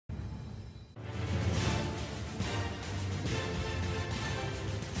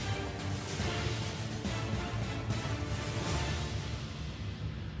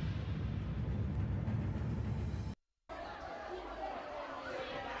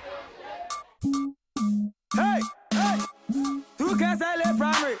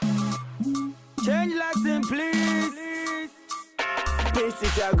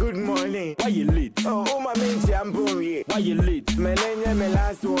good morning. Why you late? Oh, my main shampoo. Why you late? Melania, my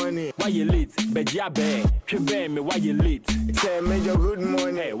last warning. Why you late? Beja bear, me why you late? Say, Major, good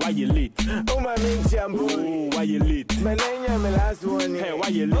morning. Hey, why you late? Oh, my main shampoo. Oh, why you late? Melania, my last warning. Hey, why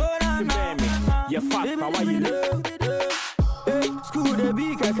you late? Bear me, you fast, but why you late? School the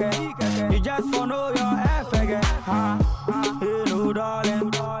big keke, you just for know your F again. Hey, no darling,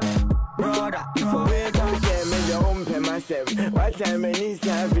 brother, if I wake up, say Major home pay myself. What time I need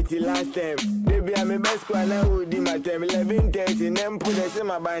to have it last time? Baby, I'm a best one. I would do my time 11:30. Then put us in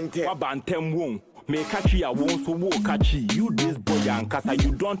my bante. What bantem won? Me catch you, I won't so walk catch you. This boy and casa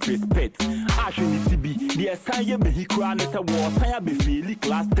you don't respect. I should need to be the assign be he cry and say was I be feeling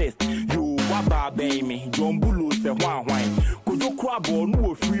class test. You waba baby, John Bulu say wine. Could you crab or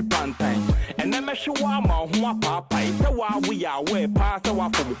no free pantine? And then I show my papa. So why we are way past the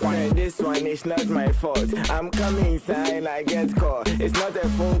one from Quiet. This one is not my fault. I'm coming inside, I get call. It's not a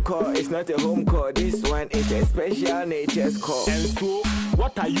phone call, it's not a home call. This one is a special nature's call. And so,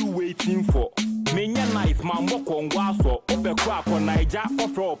 what are you waiting for? Menya knife, mambo kongwaso, ope kwa Naija,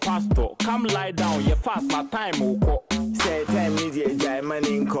 offer pastor. Come lie down, you fast my time, oko. Say time media jai man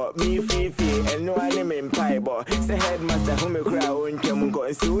in court, me fifi, and no anime in piebo. Say headmaster who me cry on Kemunko,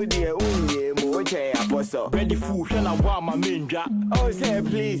 and so dear unye, moche apostle. Ready fool, shall I want my ninja? Oh, say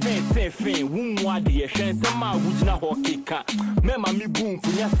please, say fin, womb wadi, shen, some ma wujna hokika. Mema mi boom,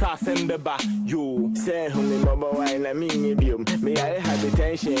 funya sa sembeba, yo. Say who me mobile wine, I mean medium. Me I have the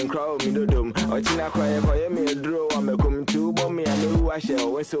tension, crowd me do dum. Or China cry for me a draw, I'm come to bomb me, and no wash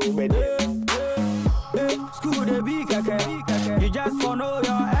out, so bad. school the big keke, you just for know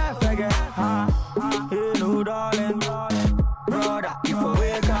your F again. Hey, no darling, brother, if I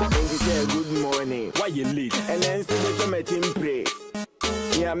wake up, and you say good morning. Why you late? And then so they come at him pray.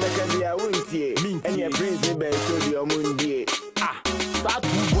 Yeah, make a dear winty, and your prince be best to your mundi. Ah, that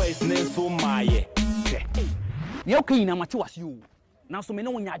two boys name so my. You okay na machi was you. Now so me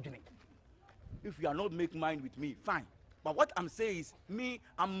no nya adwene. If you are not make mind with me, fine. But what I'm saying is,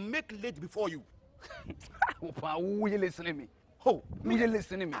 I'm make late before you. Opa, who you listening me? Oh, Who you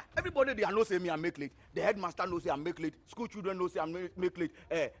listening me? everybody they know say me I make late. The headmaster knows say I make late. School children know say I make late.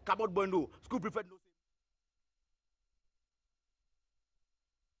 Cupboard boy know. School prefect knows.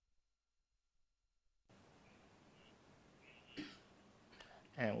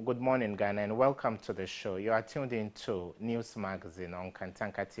 Good morning, Ghana, and welcome to the show. You are tuned into News Magazine on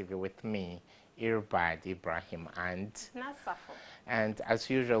Kantanka TV with me, Irbad Ibrahim, and Nasafo. And as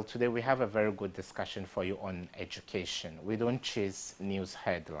usual, today we have a very good discussion for you on education. We don't chase news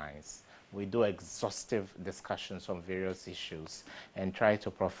headlines. We do exhaustive discussions on various issues and try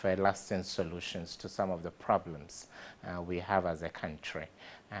to provide lasting solutions to some of the problems we have as a country.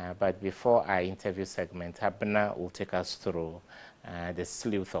 But before our interview segment, Abna will take us through the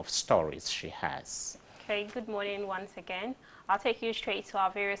sleuth of stories she has. Okay, good morning once again. I'll take you straight to our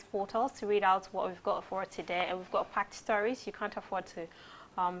various portals to read out what we've got for today. And we've got packed stories. You can't afford to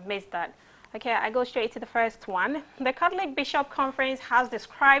miss that. Okay, I go straight to the first one. The Catholic Bishop Conference has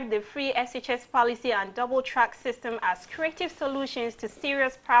described the free SHS policy and double-track system as creative solutions to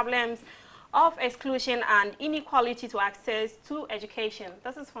serious problems of exclusion and inequality to access to education.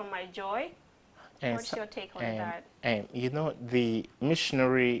 This is from my Joy. What's your take on that? You know, the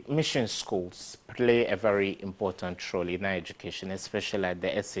mission schools play a very important role in our education, especially at the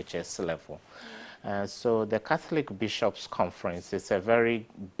SHS level. So the Catholic Bishops' Conference is a very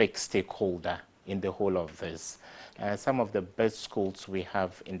big stakeholder in the whole of this. Some of the best schools we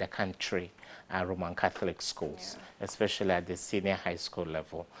have in the country are Roman Catholic schools, especially at the senior high school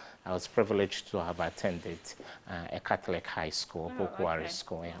level. I was privileged to have attended a Catholic high school, Bokwari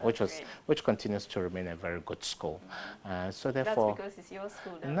School, which continues to remain a very good school. So therefore, that's because it's your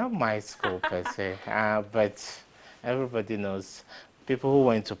school, though. Not my school per se, but everybody knows. People who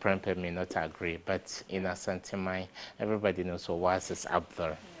went to Prempeh may not agree, but in Asantemai, everybody knows OWAS is up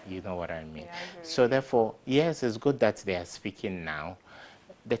there. You know what I mean? Yeah, I so therefore, yes, it's good that they are speaking now.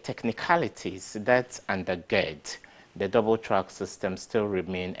 The technicalities that undergird the double-track system still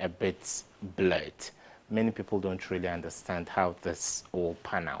remain a bit blurred. Many people don't really understand how this will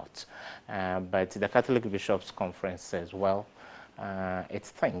pan out. But the Catholic Bishops' Conference says, well, it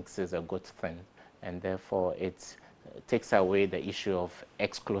thinks it's a good thing, and therefore it takes away the issue of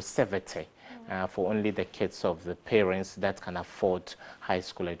exclusivity for only the kids of the parents that can afford high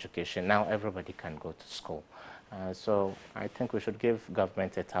school education. Now everybody can go to school. So I think we should give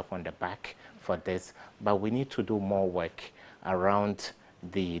government a tap on the back for this, but we need to do more work around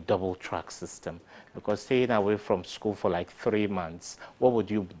the double-track system, because staying away from school for like 3 months, what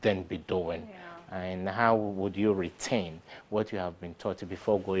would you then be doing? And how would you retain what you have been taught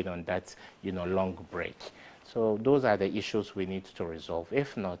before going on that, long break? So those are the issues we need to resolve.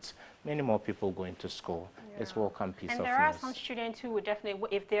 If not, many more people going to school. Yeah. It's welcome piece of news. And there are some students who would definitely,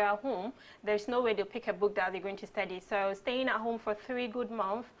 if they are home, there's no way they'll pick a book that they're going to study. So staying at home for 3 good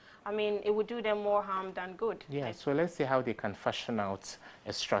months, I mean, it would do them more harm than good. Yeah, so let's see how they can fashion out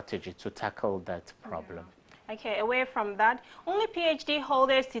a strategy to tackle that problem. Yeah. Okay, away from that, only PhD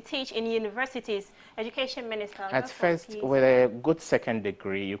holders to teach in universities. Education Minister. At first, with a good second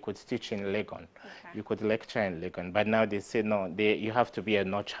degree, you could teach in Legon. Okay. You could lecture in Legon. But now they say, no, you have to be a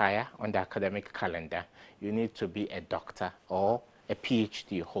notch higher on the academic calendar. You need to be a doctor or a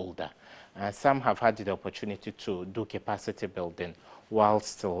PhD holder. Some have had the opportunity to do capacity building while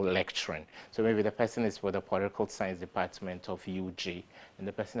still lecturing. So maybe the person is for the political science department of UG, and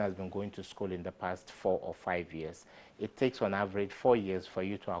the person has been going to school in the past 4 or 5 years. It takes on average 4 years for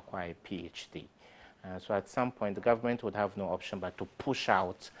you to acquire a PhD. So at some point, the government would have no option but to push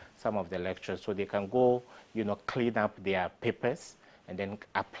out some of the lectures so they can go, clean up their papers and then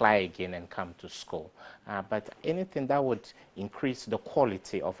apply again and come to school. But anything that would increase the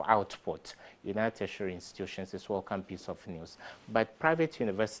quality of output in our tertiary institutions is welcome piece of news. But private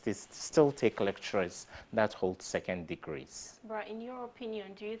universities still take lecturers that hold second degrees. But in your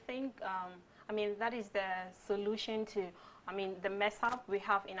opinion, do you think, that is the solution to, the mess up we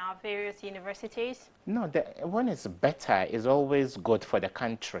have in our various universities? No, when it's better is always good for the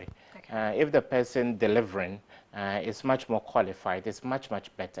country. Okay. If the person delivering is much more qualified, it's much,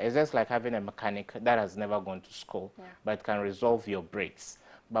 much better. It's just like having a mechanic that has never gone to school, but can resolve your brakes.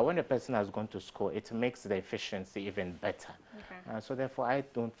 But when the person has gone to school, it makes the efficiency even better. Okay. So therefore, I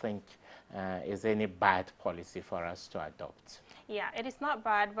don't think is any bad policy for us to adopt. Yeah, it is not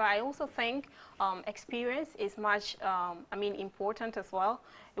bad, but I also think experience is much, important as well.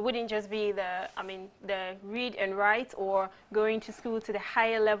 It wouldn't just be the read and write or going to school to the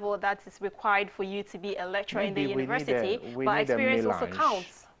higher level that is required for you to be a lecturer in the university, but experience also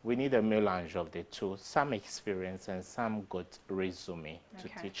counts. We need a melange of the two, some experience and some good resume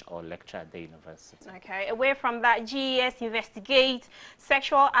to teach or lecture at the university. Okay, away from that, GES investigate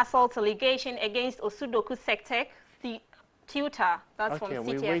sexual assault allegation against Osudoku Sectec tutor. That's from CTFM.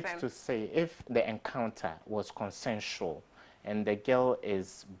 We wait to say if the encounter was consensual and the girl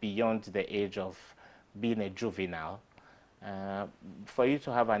is beyond the age of being a juvenile, for you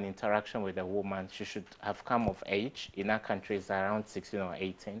to have an interaction with a woman, she should have come of age. In our country, it's around 16 or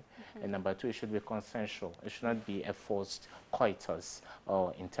 18. And number 2, it should be consensual. It should not be a forced coitus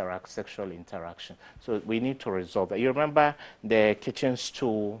or sexual interaction. So we need to resolve that. You remember the kitchen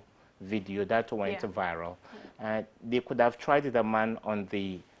stool video that went viral? They could have tried the man on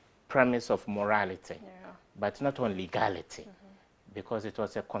the premise of morality, but not on legality. Because it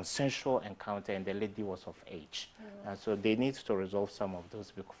was a consensual encounter and the lady was of age. So they need to resolve some of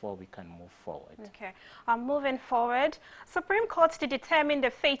those before we can move forward. Okay. Moving forward, Supreme Court to determine the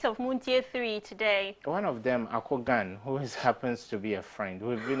fate of Muntie 3 today. One of them, Akogan, who happens to be a friend.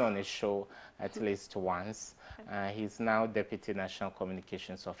 We've been on his show at least once. He's now Deputy National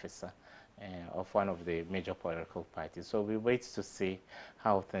Communications Officer of one of the major political parties. So we wait to see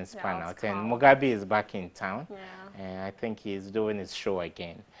how things pan out. And Mugabe is back in town. And I think he's doing his show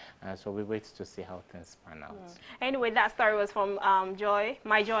again. So we wait to see how things pan out. Anyway, that story was from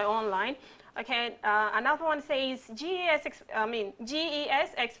My Joy Online. Okay, another one says GES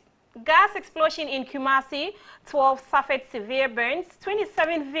gas explosion in Kumasi, 12 suffered severe burns,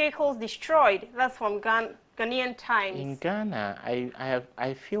 27 vehicles destroyed. That's from Ghanaian Times. In Ghana,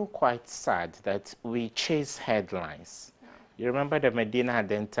 I feel quite sad that we chase headlines. You remember the Medina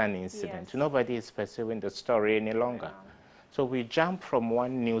Adentan incident? Yes. Nobody is pursuing the story any longer. So we jump from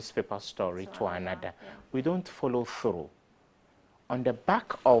one newspaper story to another. We don't follow through. On the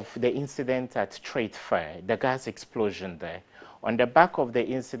back of the incident at Trade Fair, the gas explosion there, on the back of the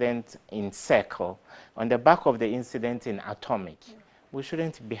incident in Circle, on the back of the incident in Atomic, we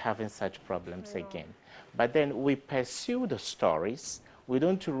shouldn't be having such problems again. But then we pursue the stories, we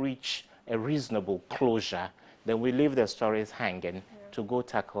don't reach a reasonable closure, then we leave the stories hanging to go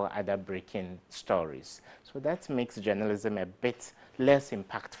tackle other breaking stories. So that makes journalism a bit less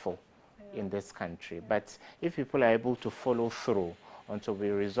impactful in this country. But if people are able to follow through until we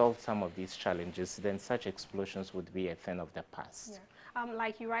resolve some of these challenges, then such explosions would be a thing of the past.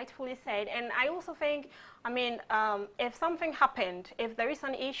 Like you rightfully said, and I also think, if something happened, if there is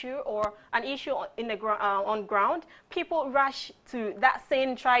an issue or an issue in the on ground, people rush to that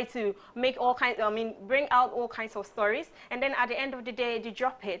scene, try to make all kinds, bring out all kinds of stories, and then at the end of the day, they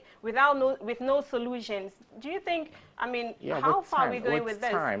drop it with no solutions. Do you think, how far are we going with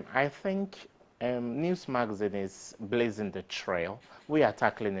this? I think News Magazine is blazing the trail. We are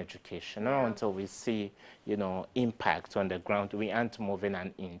tackling education. Not until we see, you know, impact on the ground, we aren't moving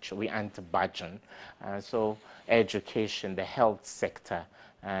an inch. We aren't budging. So education, the health sector,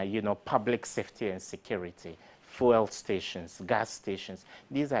 you know, public safety and security, fuel stations, gas stations,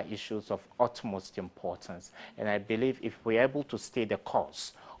 these are issues of utmost importance. And I believe if we're able to stay the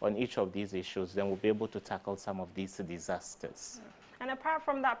course on each of these issues, then we'll be able to tackle some of these disasters. And apart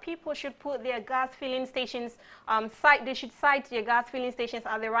from that, people should put their gas filling stations, they should site their gas filling stations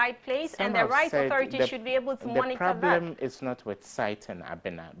at the right place, and the right authority should be able to monitor that. The problem is not with siting,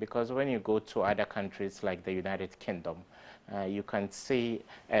 Abena, because when you go to other countries like the United Kingdom, you can see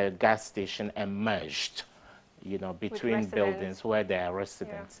a gas station emerged, you know, between buildings where there are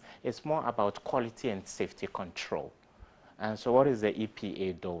residents. Yeah. It's more about quality and safety control. And so what is the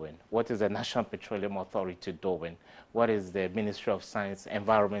EPA doing? What is the National Petroleum Authority doing? What is the Ministry of Science,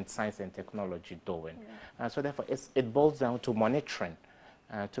 Environment, Science and Technology doing? Yeah. So therefore, it boils down to monitoring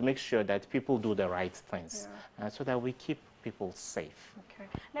to make sure that people do the right things so that we keep people safe. Okay.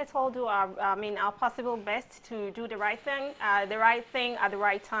 Let's all do our possible best to do the right thing at the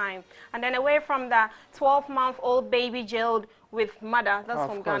right time. And then away from the 12-month-old baby jailed with mother, that's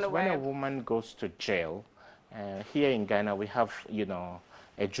from Ghana. When a woman goes to jail, here in Ghana, we have, you know,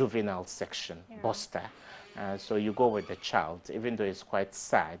 a juvenile section, Boster. So you go with the child, even though it's quite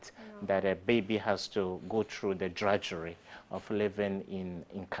sad that a baby has to go through the drudgery of living in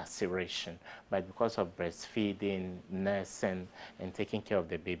incarceration. But because of breastfeeding, nursing, and taking care of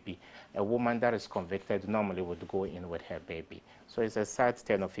the baby, a woman that is convicted normally would go in with her baby. So it's a sad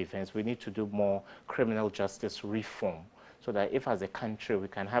turn of events. We need to do more criminal justice reform, so that if as a country we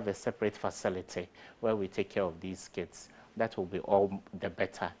can have a separate facility where we take care of these kids, that will be all the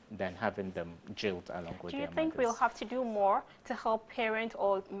better than having them jailed along with their mothers. Do you think we'll have to do more to help parents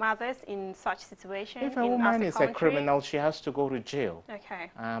or mothers in such situations? If a woman is a criminal, she has to go to jail. Okay.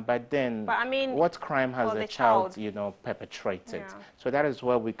 But I mean, what crime has the child, you know, perpetrated? Yeah. So that is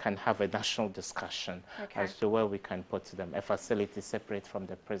where we can have a national discussion as to where we can put them, a facility separate from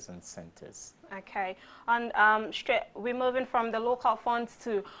the prison centers. Okay. And we're moving from the local funds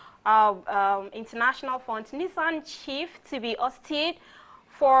to our international fund. Nissan chief to be ousted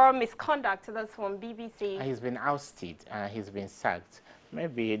for misconduct. That's from BBC. He's been ousted. He's been sacked.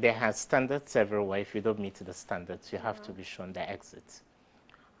 Maybe they have standards everywhere. If you don't meet the standards, you have to be shown the exit.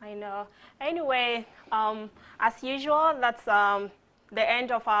 I know. Anyway, as usual, that's the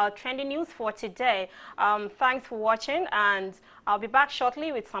end of our trending news for today. Thanks for watching, and I'll be back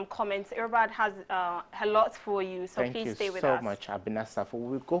shortly with some comments. Irbad has a lot for you, so please stay with us. Thank you so much, Abena Safo.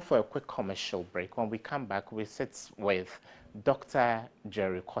 We'll go for a quick commercial break. When we come back, we sit with Dr.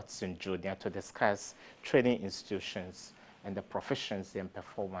 Jerry Kotson Jr. to discuss training institutions and the proficiency and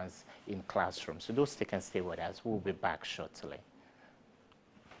performance in classrooms. So those can stay with us. We'll be back shortly.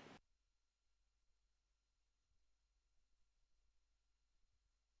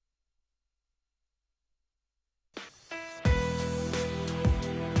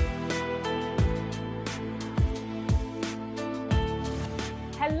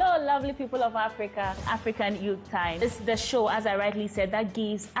 Hello, lovely people of Africa. African Youth Time. This is the show, as I rightly said, that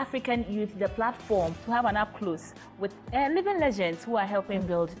gives African youth the platform to have an up close with living legends who are helping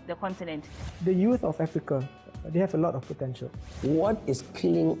build the continent. The youth of Africa, they have a lot of potential. What is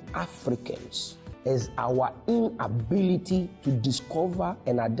killing Africans is our inability to discover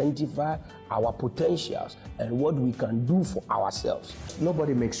and identify our potentials and what we can do for ourselves.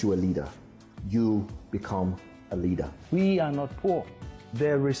 Nobody makes you a leader. You become a leader. We are not poor.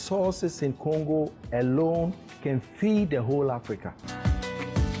 The resources in Congo alone can feed the whole Africa.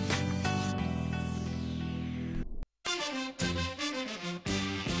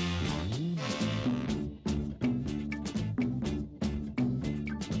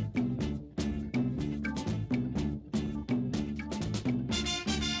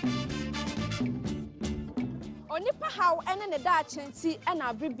 Onipa how ene ne da chensi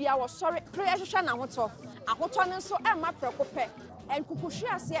ena abribia wo sori prayer hwehwe na hoto ahoto ne nso ema prekope and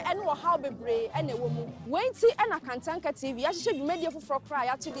kukushia and how be brave and a woman. Wait see and a Kantanka TV. I should be made for cry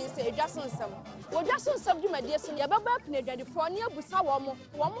out to this Jason some. Well, Jason subject my dear son, your back near for near Busawamu,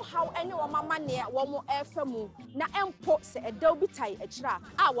 one more how any one mamma near one more air famu. Na empo say a dobe tie a tra.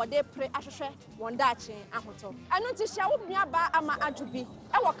 Ah, what they pray ashe, one dachi, ahoto. And not to show me about Ama Ajubi.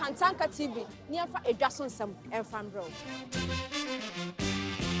 Our Kantanka TV near for a Jason some and fan road.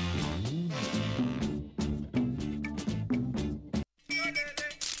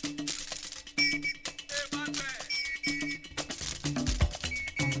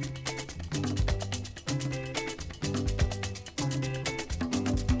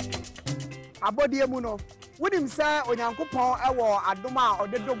 abodie mu no wonim sɛ onyankopɔn ɛwɔ adom a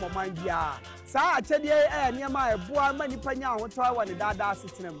ɔde dom ɔman biara saa akyɛdeɛ ɛyɛ nneɛma a ɛboa ma nipa nya ahotɔ ɛwɔ ne daadaa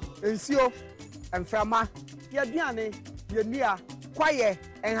setena mu nsuo mframa yɛaduane yɛnnua kwaeɛ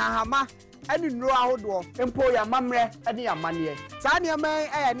nhahama ɛne nnuro ahodoɔ mpo yɛamammerɛ ɛne yɛamanneɛ saa nneɛma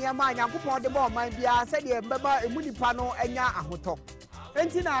ɛyɛ nneɛma a nyankopɔn de bɔ ɔman biara sɛdeɛ mbɛba emu nipa no anya ahotɔ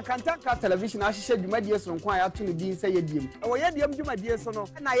enti na Kantaka television ahyehyɛ dwumadie sonko a yɛato no din sɛ yɛdiem ɛwɔ yɛdiem dwumadie so no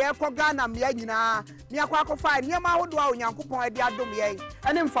na yɛkɔ Ghana mmea nyinaa meakɔ akɔfa nneɛma ahodoɔ a onyankopɔn de adom yɛn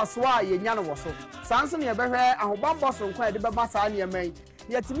ɛne mfasoɔ a yɛnya no wɔ so saa nso ne yɛbɛhwɛ ahobammɔ sonko a yɛde bɛba saa nneɛma yi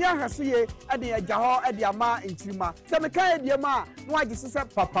yɛtumi ahwɛ so ye ɛde yɛgya hɔ ɛde ama nkyirima sɛ meka yɛdiem a na wagye so sɛ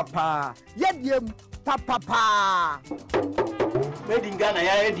papapaa yɛdiem papapaa Made in Ghana,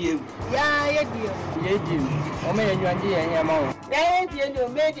 yɛdiem. Yɛdiem. Ɔmɛ yɛ nyuandi yɛ nyama o. Yɛdiem no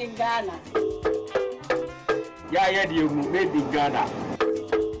made in Ghana. Yɛdiem made in Ghana.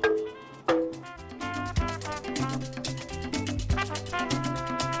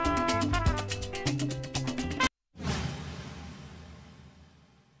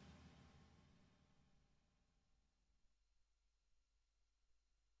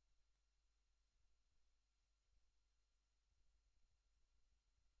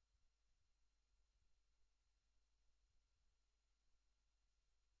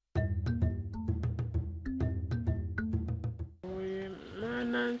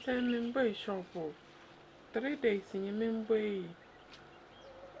 Member shop 3 days in your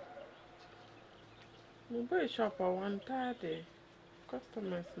member shop one third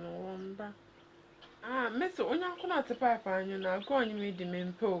customers no one back. Miss Onyankuna to pipe and you now go and you made the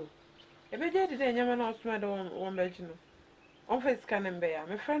mempo. If I did it, you never smell one bedroom. On face can bear,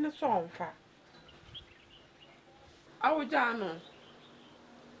 my friend is so on fire. I would know.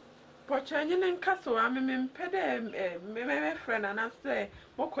 Pochanyin and Castle, I mean, my friend, and I say,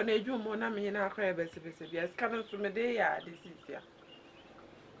 what can I do more? I mean, our crabs, yes, coming from a day, this is here.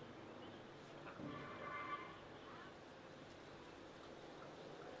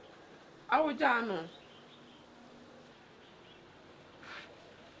 I would know.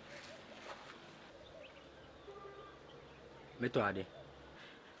 Metode.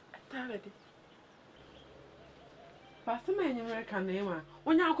 Pastor man, you American name.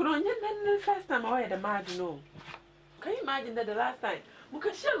 When you could only the first time I had a margin. No. Can you imagine that the last time?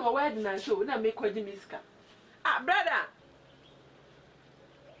 Because she was wedding and so would not make what you miska. Ah, brother.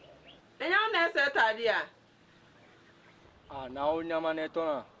 And you're not set idea. Ah, now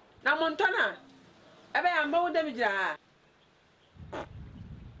Yamanetona. Now Montana. I bet I'm more damage.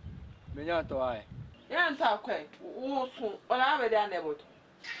 Minato I. Yeah, talk quick. Oh, soon. Or I have done about.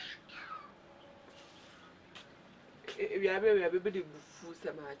 We are very big food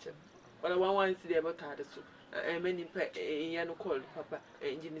so much. But I want to see about that. So I many in call Papa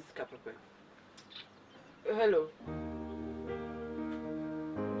engineer's capable. Hello.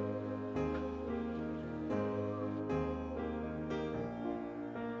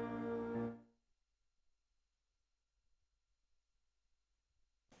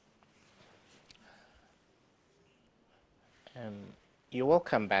 You're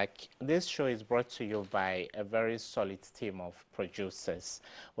welcome back. This show is brought to you by a very solid team of producers.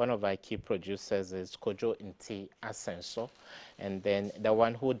 One of our key producers is Kojo Nti Asenso, and then the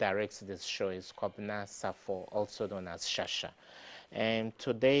one who directs this show is Kobna Safo, also known as Shasha. And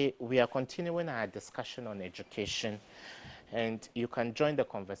today we are continuing our discussion on education, and you can join the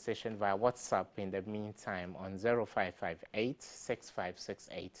conversation via WhatsApp in the meantime on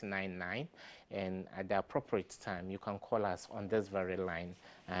 0558-656899, and at the appropriate time you can call us on this very line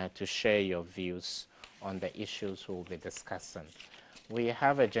to share your views on the issues we'll be discussing. We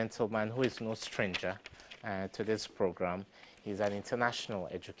have a gentleman who is no stranger to this program. He's an international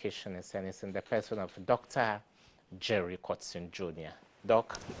educationist, and is in the person of Dr. Jerry Kotson Jr.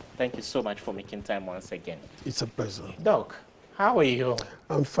 Doc, thank you so much for making time once again. It's a pleasure. Doc, how are you?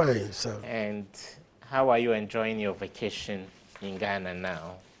 I'm fine, sir. And how are you enjoying your vacation in Ghana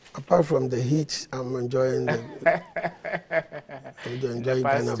now? Apart from the heat, I'm enjoying the, the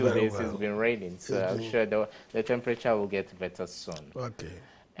past 2 days it's been raining, so I'm sure the temperature will get better soon. Okay.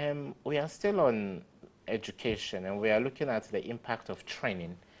 We are still on education, and we are looking at the impact of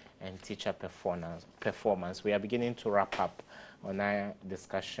training and teacher performance. We are beginning to wrap up on our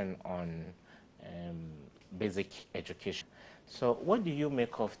discussion on basic education. So what do you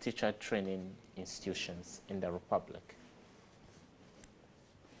make of teacher training institutions in the Republic?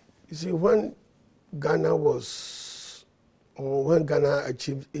 You see, when Ghana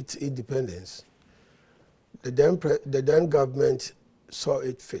achieved its independence, the then government saw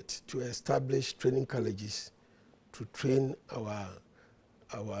it fit to establish training colleges to train our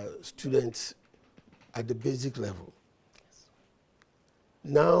students at the basic level.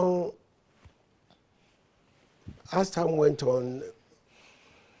 Now, as time went on,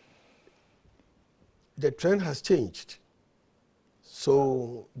 the trend has changed.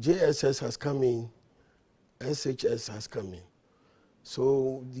 So JSS has come in, SHS has come in.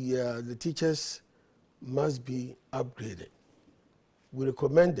 So the teachers must be upgraded. We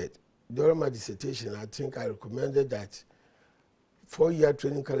recommended, during my dissertation, I think I recommended that 4-year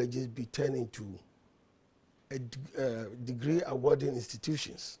training colleges be turned into degree awarding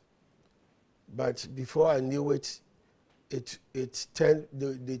institutions. But before I knew it, they turned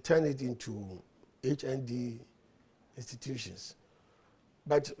it into HND institutions.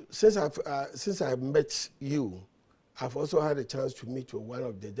 But since I've met you, I've also had a chance to meet with one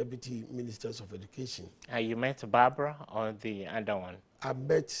of the deputy ministers of education. You met Barbara or the other one? I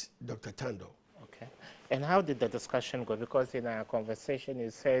met Dr. Tando. Okay. And how did the discussion go? Because in our conversation you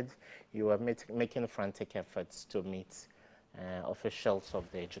said you were making frantic efforts to meet officials of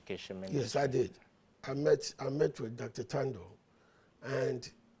the education ministry. Yes, I did. I met with Dr. Tando, and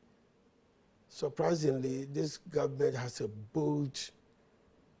surprisingly, this government has a bold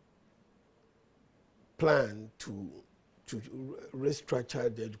plan to restructure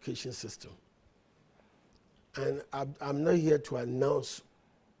the education system. And I'm not here to announce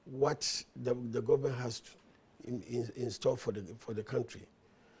what the government has in store for the country.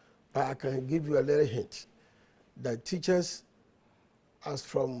 But I can give you a little hint that teachers, as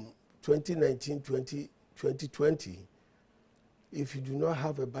from 2019-2020, if you do not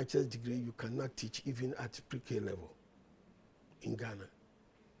have a bachelor's degree, you cannot teach even at pre-K level in Ghana.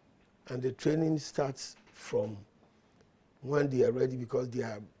 And the training starts from when they are ready, because they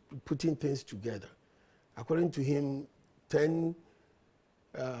are putting things together. According to him, 10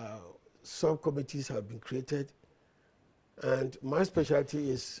 subcommittees have been created, and my specialty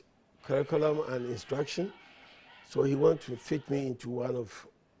is curriculum and instruction. So he wants to fit me into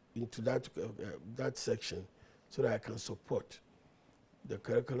that section, so that I can support the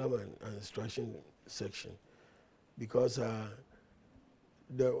curriculum and instruction section, because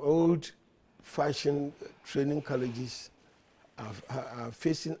the old-fashioned training colleges are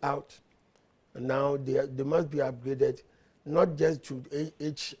phasing out, and now they must be upgraded, not just to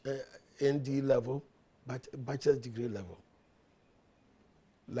HND level, but bachelor's degree level.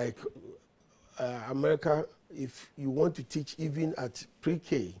 Like America, if you want to teach even at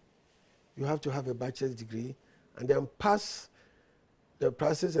pre-K, you have to have a bachelor's degree and then pass the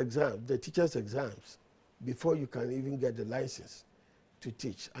process exam, the teacher's exams, before you can even get the license to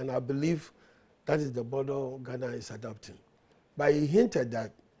teach. And I believe that is the model Ghana is adopting. But he hinted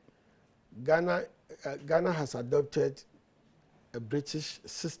that Ghana has adopted a British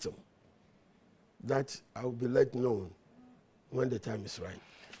system that I will be let known when the time is right.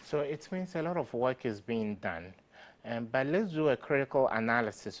 So it means a lot of work is being done. But let's do a critical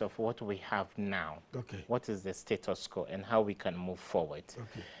analysis of what we have now. Okay. What is the status quo and how we can move forward.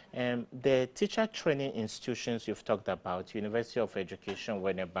 Okay. The teacher training institutions you've talked about, University of Education,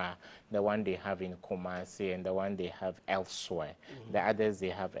 Winneba, the one they have in Kumasi and the one they have elsewhere, the others they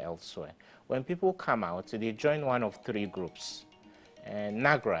have elsewhere. When people come out, they join one of 3 groups.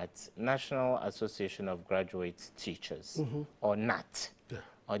 NAGRAT, National Association of Graduate Teachers, or NAT. Yeah.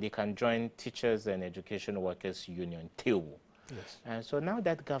 Or they can join Teachers and Education Workers Union, TEU. Yes. And so now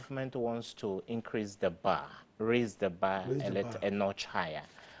that government wants to increase the bar, raise the bar a notch higher,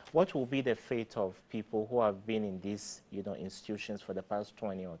 what will be the fate of people who have been in these institutions for the past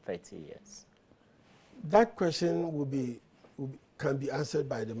 20 or 30 years? That question can be answered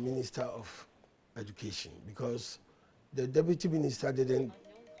by the Minister of Education, because the Deputy Minister didn't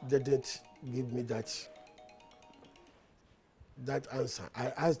give me that answer. I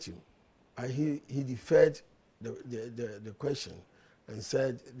asked him. He deferred the question and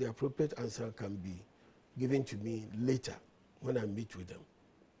said the appropriate answer can be given to me later when I meet with them.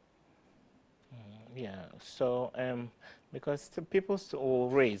 Yeah, so because people will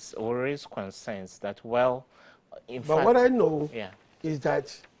raise concerns that, well, in fact... But what I know is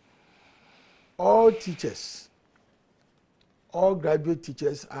that all teachers, all graduate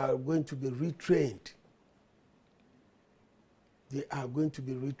teachers are going to be retrained. They are going to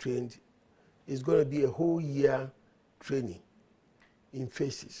be retrained. It's going to be a whole year training in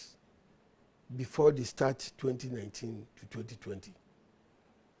phases before they start 2019 to 2020.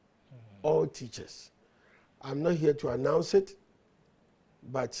 All teachers. I'm not here to announce it,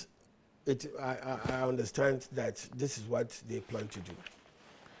 but I understand that this is what they plan to do.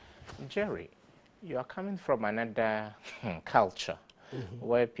 Jerry, you are coming from another culture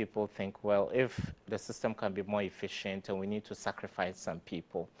where people think, well, if the system can be more efficient and we need to sacrifice some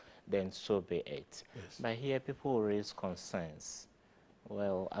people, then so be it. Yes. But here people raise concerns.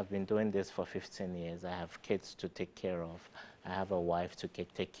 Well, I've been doing this for 15 years. I have kids to take care of. I have a wife to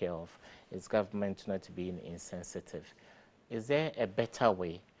take care of. Is government not being insensitive? Is there a better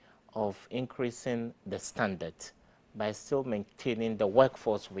way of increasing the standard by still maintaining the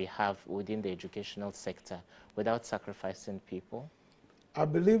workforce we have within the educational sector without sacrificing people? I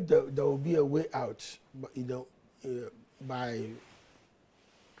believe that there will be a way out, by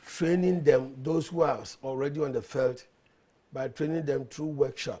training them, those who are already on the field, by training them through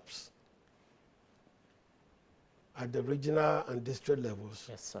workshops at the regional and district levels.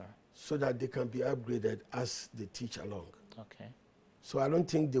 Yes, sir. So that they can be upgraded as they teach along. Okay. So I don't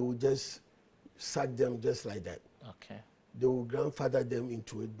think they will just sack them just like that. Okay. They will grandfather them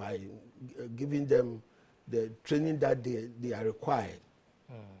into it by giving them the training that they are required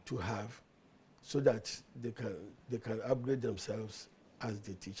to have, so that they can upgrade themselves as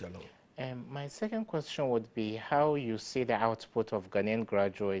they teach along. My second question would be how you see the output of Ghanaian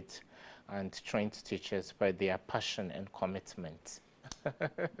graduates and trained teachers by their passion and commitment.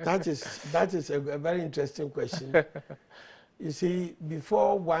 That is a very interesting question. You see,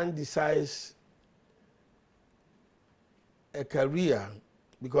 before one decides a career,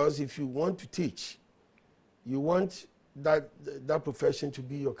 because if you want to teach, you want that profession to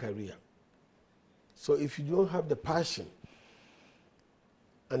be your career. So if you don't have the passion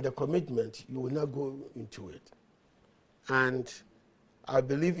and the commitment, you will not go into it. And I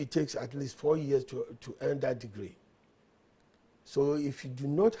believe it takes at least 4 years to earn that degree. So if you do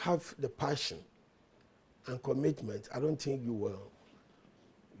not have the passion and commitment, I don't think you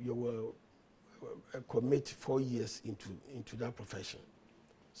will commit 4 years into that profession.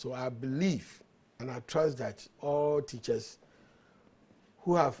 So I believe and I trust that all teachers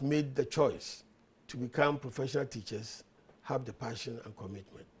who have made the choice to become professional teachers have the passion and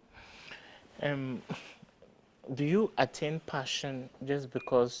commitment. Do you attain passion just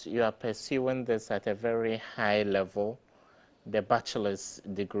because you are pursuing this at a very high level, the bachelor's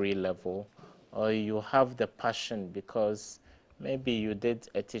degree level, or you have the passion because maybe you did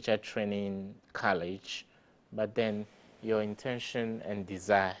a teacher training college, but then your intention and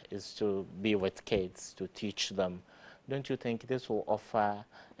desire is to be with kids, to teach them? Don't you think this will offer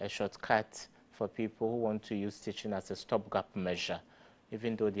a shortcut for people who want to use teaching as a stopgap measure,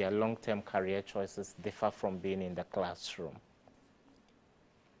 even though their long-term career choices differ from being in the classroom?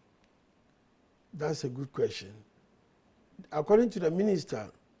 That's a good question. According to the minister,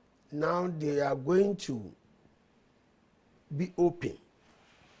 now they are going to be open.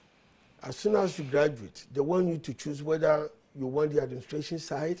 As soon as you graduate, they want you to choose whether you want the administration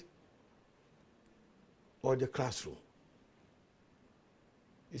side or the classroom.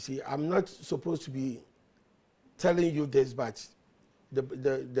 You see, I'm not supposed to be telling you this, but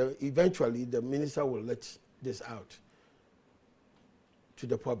eventually the minister will let this out to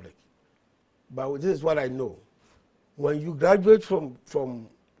the public. But this is what I know. When you graduate from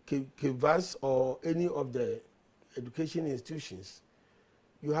KVAS or any of the education institutions,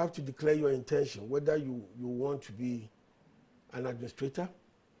 you have to declare your intention, whether you want to be an administrator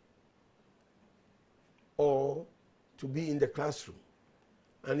or to be in the classroom.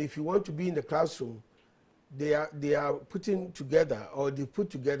 And if you want to be in the classroom, they are putting together, or they put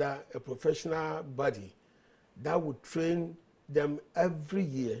together a professional body that would train them every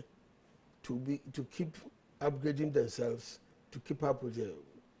year to keep upgrading themselves, to keep up with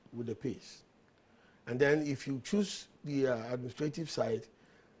the pace. And then if you choose the administrative side,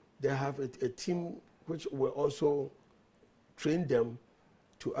 they have a team which will also train them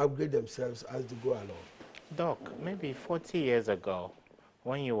to upgrade themselves as they go along. Doc, maybe 40 years ago,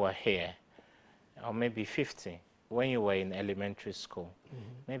 when you were here, or maybe 50, when you were in elementary school,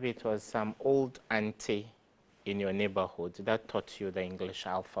 maybe it was some old auntie in your neighborhood that taught you the English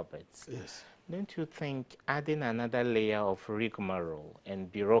alphabets. Yes. Don't you think adding another layer of rigmarole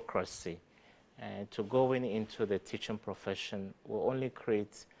and bureaucracy to going into the teaching profession will only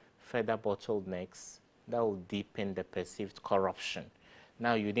create further bottlenecks that will deepen the perceived corruption?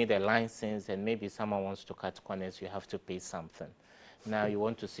 Now you need a license, and maybe someone wants to cut corners, you have to pay something. Now you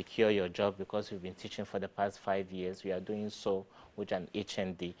want to secure your job because you've been teaching for the past 5 years, you are doing so with an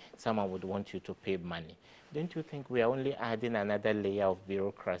HND, someone would want you to pay money. Don't you think we are only adding another layer of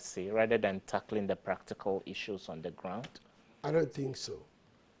bureaucracy rather than tackling the practical issues on the ground? I don't think so.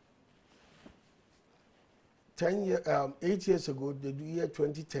 8 years ago, the year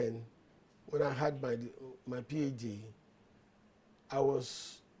 2010, when I had my PhD, I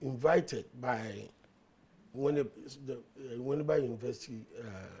was invited by Winneba University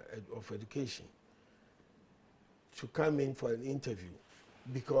of Education to come in for an interview.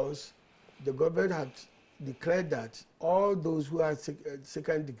 because the government had declared that all those who had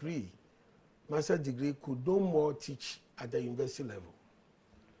second degree, master's degree, could no more teach at the university level.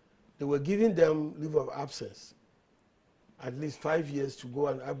 They were giving them leave of absence, at least 5 years, to go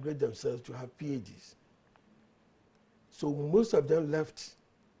and upgrade themselves to have PhDs. So most of them left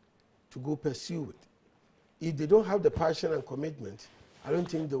to go pursue it. If they don't have the passion and commitment, I don't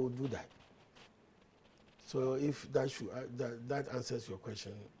think they will do that. So if that that answers your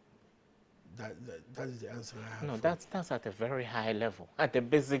question, that is the answer I have. No, that's at a very high level, at the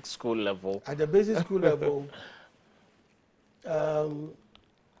basic school level. At the basic school level,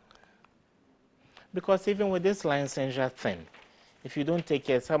 because even with this licensure thing, if you don't take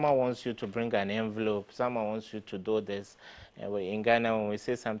care, someone wants you to bring an envelope, someone wants you to do this. In Ghana, when we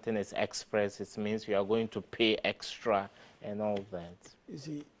say something is express, it means you are going to pay extra and all that. You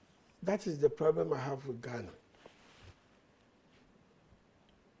see, that is the problem I have with Ghana.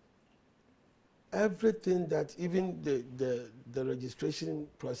 Everything that, even the registration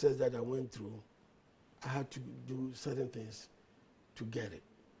process that I went through, I had to do certain things to get it.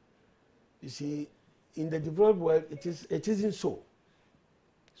 You see, in the developed world, it isn't so.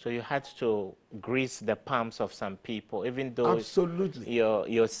 So you had to grease the palms of some people, even though absolutely your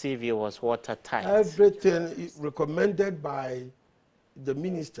CV was watertight. Everything recommended by the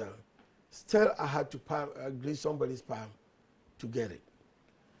minister, still I had to grease somebody's palm to get it.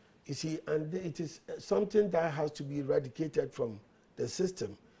 You see, and it is something that has to be eradicated from the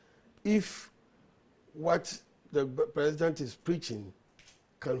system if what the president is preaching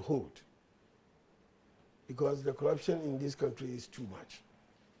can hold. Because the corruption in this country is too much.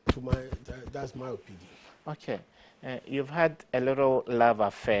 That's my opinion. Okay. You've had a little love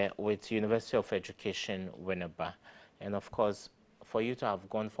affair with University of Education, Winneba. And of course, for you to have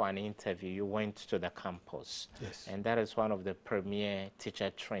gone for an interview, you went to the campus. Yes. And that is one of the premier teacher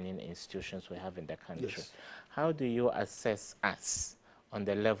training institutions we have in the country. Yes. How do you assess us on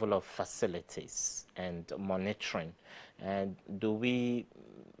the level of facilities and monitoring? And do we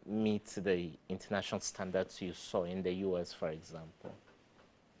meet the international standards you saw in the US, for example?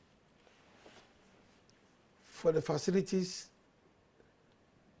 For the facilities,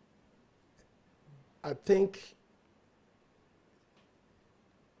 I think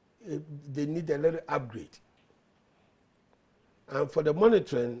they need a little upgrade. And for the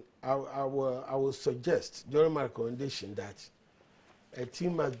monitoring, I will suggest during my recommendation that a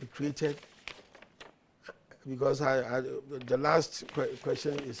team must be created, because the last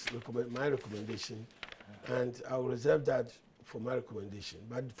question is my recommendation, and I will reserve that for my recommendation.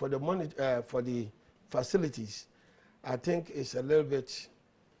 But for the facilities, I think it's a little bit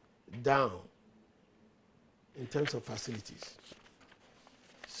down in terms of facilities.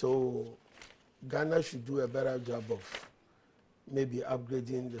 So Ghana should do a better job of maybe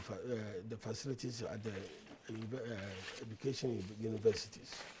upgrading the facilities at the education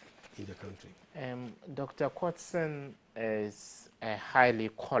universities in the country. Dr. Kwatson is a highly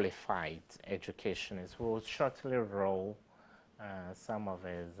qualified educationist who will shortly roll some of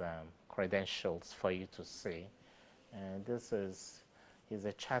his credentials for you to see. He's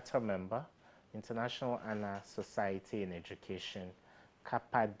a charter member, International Honor Society in Education,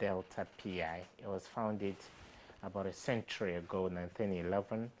 Kappa Delta PI. It was founded about a century ago,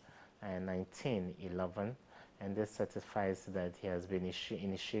 1911, and this certifies that he has been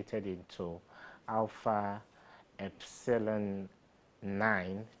initiated into Alpha Epsilon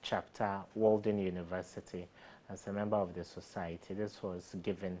 9 chapter, Walden University, as a member of the society. This was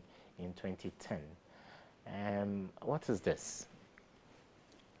given in 2010. What is this?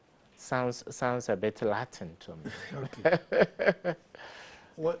 Sounds a bit Latin to me. Okay.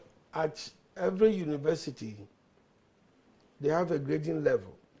 Well, at every university, they have a grading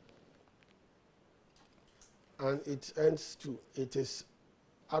level, and it is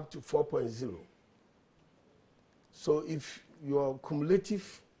up to 4.0. So if your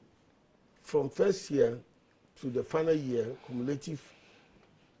cumulative from first year to the final year, cumulative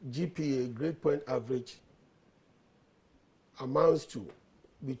GPA, grade point average, amounts to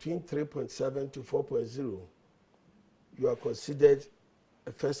between 3.7 to 4.0, you are considered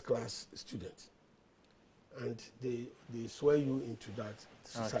a first-class student, and they swear you into that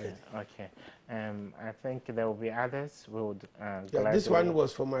society. Okay. I think there will be others. We would. This one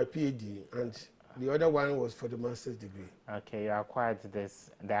was for my PhD, and the other one was for the master's degree. Okay, you acquired the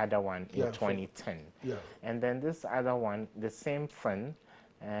other one in 2010. And then this other one, the same thing.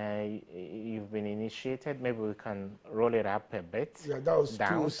 You've been initiated. Maybe we can roll it up a bit. Yeah, that was down.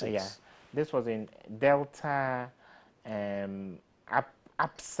 206. This was in Delta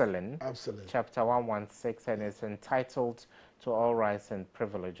Epsilon, chapter 116, and it's entitled to all rights and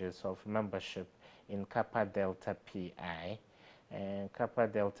privileges of membership in Kappa Delta Pi. And Kappa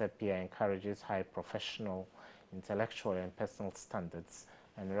Delta Pi encourages high professional, intellectual, and personal standards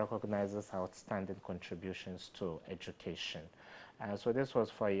and recognizes outstanding contributions to education. So this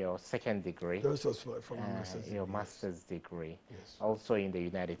was for your second degree. This was for my master's degree. Your master's degree. Yes. Also in the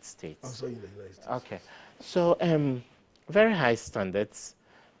United States. Also in the United States. Okay. So very high standards.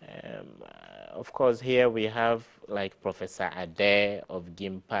 Of course, here we have like Professor Ade of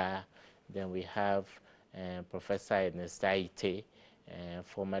GIMPA. Then we have Professor Ernest Aite,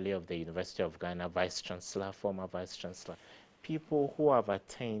 formerly of the University of Ghana, Vice Chancellor, former Vice Chancellor. People who have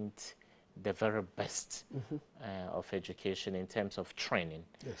attained the very best of education in terms of training.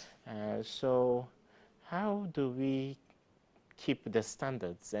 Yes. So how do we keep the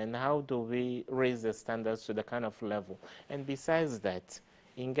standards, and how do we raise the standards to the kind of level? And besides that,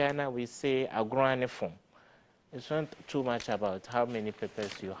 in Ghana we say agroanifon. It's not too much about how many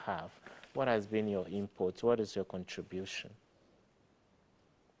papers you have. What has been your input? What is your contribution?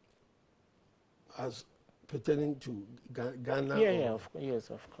 As pertaining to Ghana? Yes,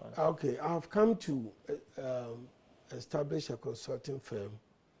 of course. Okay, I've come to establish a consulting firm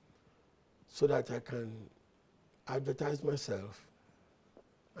so that I can advertise myself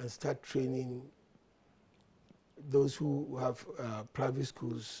and start training those who have private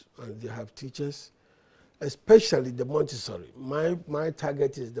schools and they have teachers, especially the Montessori. My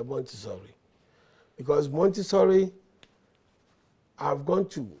target is the Montessori, because Montessori, I've gone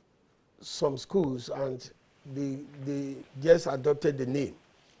to some schools and they just adopted the name.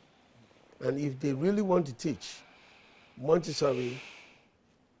 And if they really want to teach Montessori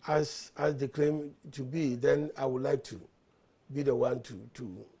as they claim to be, then I would like to be the one to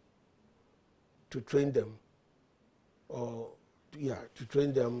train them, or to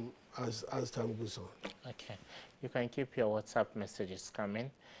train them as time goes on. Okay, you can keep your WhatsApp messages coming,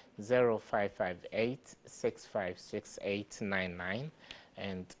 0558 656899.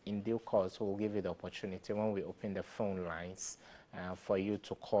 And in due course, we'll give you the opportunity when we open the phone lines for you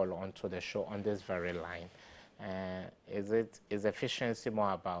to call onto the show on this very line. Is efficiency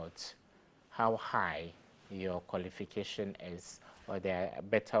more about how high your qualification is, or there are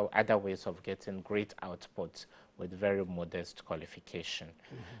better other ways of getting great output with very modest qualification?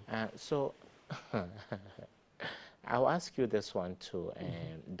 So I'll ask you this one too,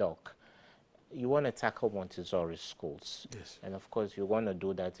 Doc. You want to tackle Montessori schools. Yes. And of course, you want to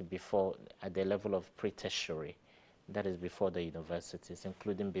do that before, at the level of pre-tertiary. That is before the universities,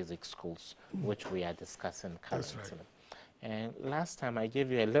 including basic schools, which we are discussing currently. That's right. And last time I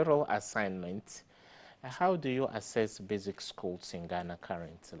gave you a little assignment. How do you assess basic schools in Ghana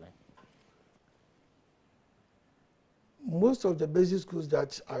currently? Most of the basic schools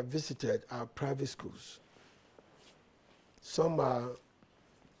that I visited are private schools. Some are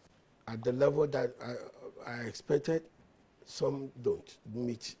at the level that I expected, some don't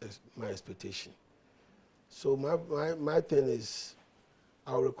meet my expectation. So my thing is,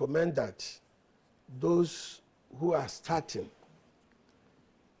 I would recommend that those who are starting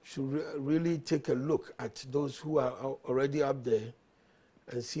should really take a look at those who are already up there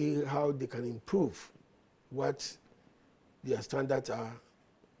and see how they can improve what their standards are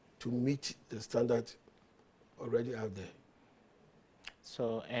to meet the standard already out there.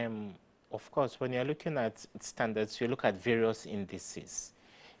 So, of course, when you're looking at standards, you look at various indices,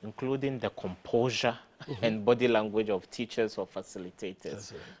 including the composure and body language of teachers or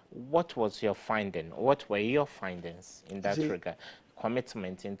facilitators. What was your finding? What were your findings in that regard?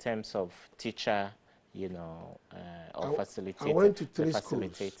 Commitment in terms of teacher, or facilitator. I went to three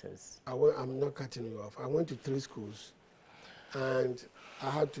facilitators. Schools. I'm not cutting you off. I went to 3 schools, and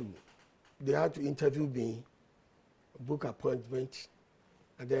they had to interview me, book appointment,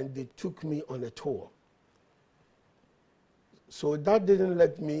 and then they took me on a tour. So that didn't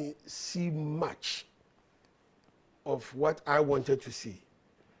let me see much of what I wanted to see.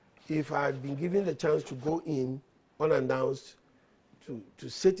 If I had been given the chance to go in unannounced, to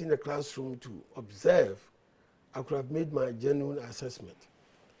sit in the classroom to observe, I could have made my genuine assessment.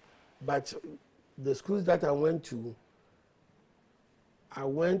 But the schools that I went to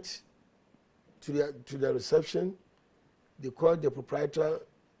the reception, they called the proprietor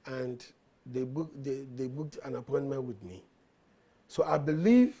and they booked an appointment with me. So I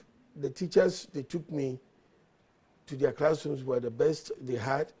believe the teachers, they took me to their classrooms were the best they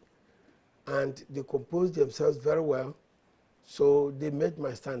had, and they composed themselves very well, so they met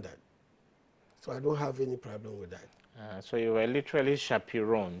my standard. So I don't have any problem with that. So you were literally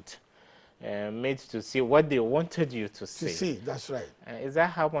chaperoned made to see what they wanted you to see. To see, that's right. Is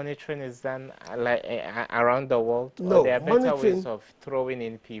that how monitoring is done around the world? No, or there are better ways of throwing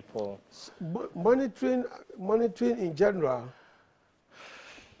in people? Monitoring in general,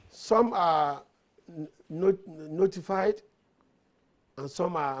 some are notified and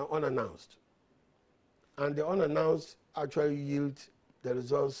some are unannounced. And the unannounced actually yield the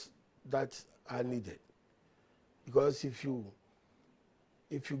results that are needed. Because if you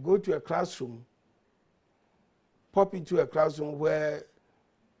go to a classroom, pop into a classroom where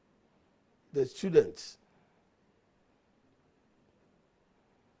the students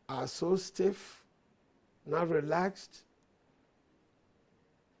are so stiff, not relaxed,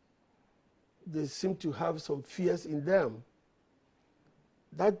 they seem to have some fears in them,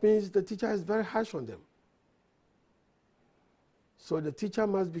 that means the teacher is very harsh on them. So the teacher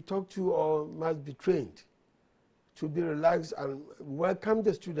must be talked to or must be trained to be relaxed and welcome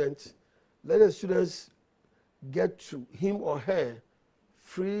the students. Let the students get to him or her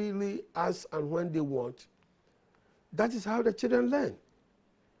freely as and when they want. That is how the children learn.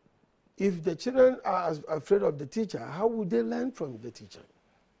 If the children are afraid of the teacher, how would they learn from the teacher?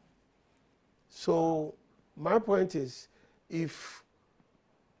 So my point is, if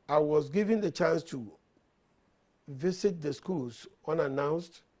I was given the chance to visit the schools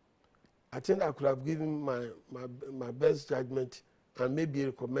unannounced, I think I could have given my best judgment and maybe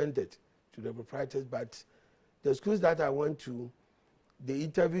recommended to the proprietors. But the schools that I went to, they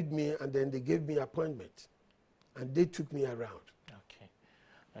interviewed me and then they gave me appointment and they took me around.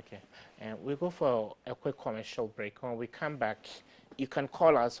 Okay. And we'll go for a quick commercial break. When we come back, you can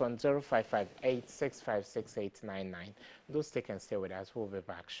call us on 0558-656-899. Those stay and stay with us. We'll be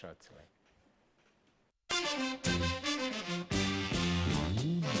back shortly.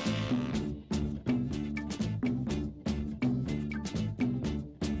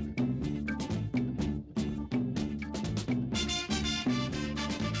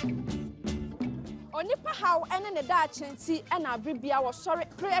 Onipa how ene ne da achenti e na abribia wo sori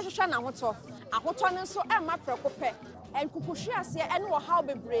kre ehwehwe na hoto ne nso e ma prekope en kukuhwe ase ene wo how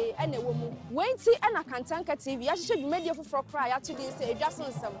bebre ene wo mu wenti e na Kantanka TV ya hwehwe dwumedie foforo kra ya to din se edwaso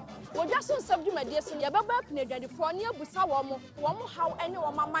nsem wo dwaso nsem dwumedie so ne baba pne dwadifo ne abusa wo mo how ene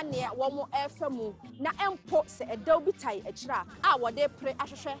wo mama ne wo mo efa mu na empo se edaw bitai akira a wo de pre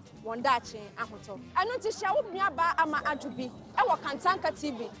ahwehwe won da achen ahoto eno ti hia wo nua ba ama adwobi e wo Kantanka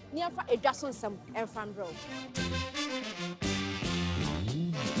TV ne afa edwaso nsem enfam bro.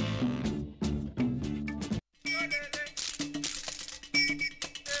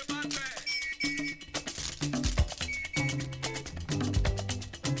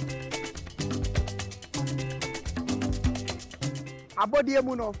 Abodie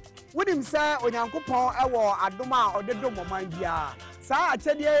mu no wonim sɛ onyankopɔn ɛwɔ adom a ɔde dom ɔman bia saa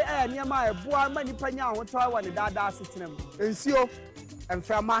akyɛdeɛ ɛyɛ nneɛma a ɛboa ma nipa nya ahotɔ ɛwɔ ne daadaa asetenam nsuo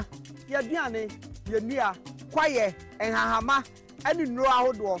mframa yɛaduane yɛnnua kwaeɛ nhahama ɛne nnuro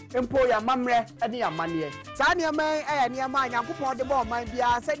ahodoɔ mpo yɛamammerɛ ɛne yɛamanneɛ saa nneɛma ɛyɛ nneɛma a nyankopɔn de bɔ ɔman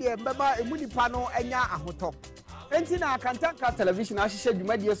bia sɛdeɛ mbɛma emu nipa no anya ahotɔ. Enti na Kantanka television ahyehyɛ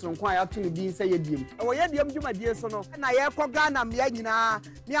dwumadie sonko a yato ne din sɛ yɛdiem. Ɛwɔ yɛdiem dwumadie so no na yɛkɔ Ghana mmea nyinaa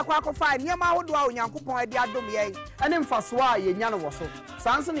ne akɔ akɔfa nneɛma ahodoɔ a Onyankopɔn de adom yɛn ɛne mfasoɔ a yɛnya no wɔ so.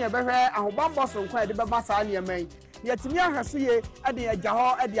 Saa nso ne yɛbɛhwɛ ahobammɔ sonko a yɛde bɛma saa nneɛma yi. Yɛtumi ahwɛ so ye ɛde yɛgya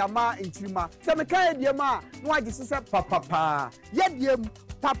hɔ ɛde ama nkyirima. Sɛ meka yɛdiem a na wagye so sɛ papapaa. Yɛdiem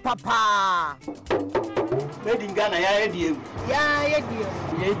papapaa. Made in Ghana, yediem.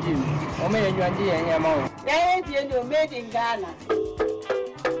 Yediem. Ome yenwandi yenyama. Yediem no made in Ghana.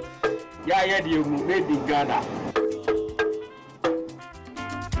 Yediem made in Ghana.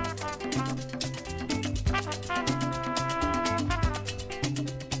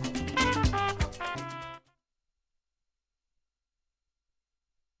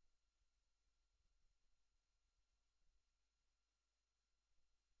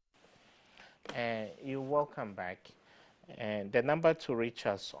 You're welcome back. And the number to reach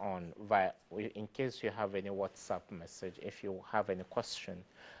us on in case you have any WhatsApp message, if you have any question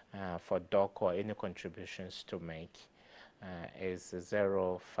for Doc or any contributions to make, is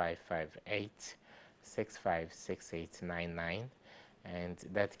 0558-656-899, and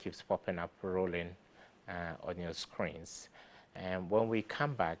that keeps popping up, rolling on your screens. And when we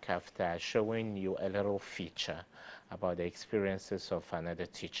come back after showing you a little feature about the experiences of another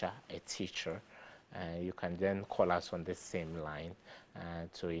teacher, a teacher, you can then call us on the same line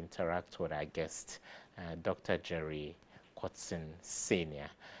to interact with our guest, Dr. Jerry Kotson Sr.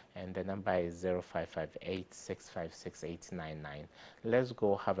 And the number is 0558-656-899. Let's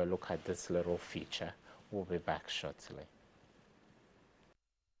go have a look at this little feature. We'll be back shortly.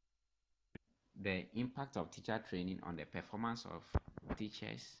 the impact of teacher training on the performance of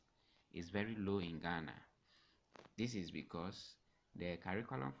teachers is very low in Ghana. This is because the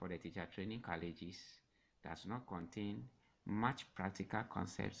curriculum for the teacher training colleges does not contain much practical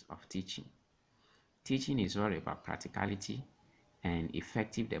concepts of teaching. Teaching is all about practicality and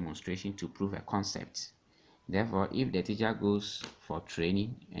effective demonstration to prove a concept. Therefore, if the teacher goes for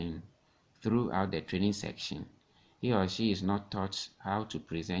training and throughout the training section, he or she is not taught how to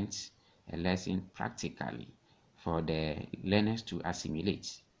present a lesson practically for the learners to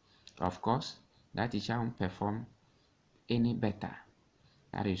assimilate, of course, that teacher won't perform any better.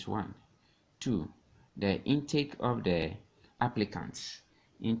 That is one. Two, the intake of the applicants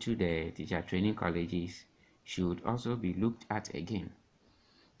into the teacher training colleges should also be looked at again.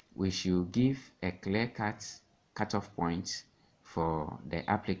 We should give a clear-cut cutoff point for the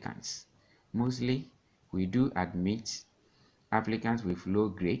applicants. Mostly, we do admit applicants with low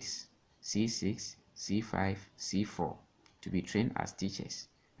grades, C6, C5, C4, to be trained as teachers,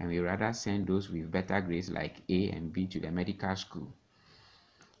 and we rather send those with better grades like A and B to the medical school.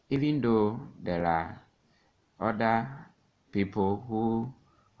 Even though there are other people who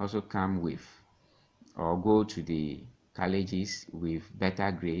also come with or go to the colleges with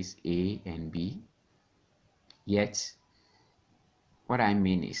better grades A and B, yet what I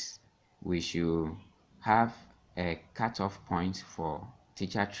mean is we should have a cutoff point for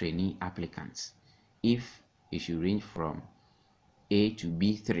teacher trainee applicants if it should range from A to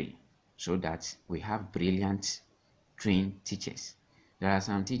B3, so that we have brilliant trained teachers. There are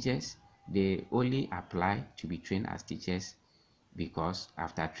some teachers, they only apply to be trained as teachers because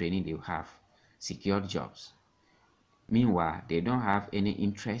after training they will have secured jobs. Meanwhile, they don't have any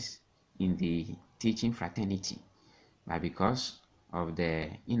interest in the teaching fraternity, but because of the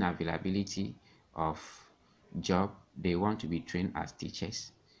unavailability of job, they want to be trained as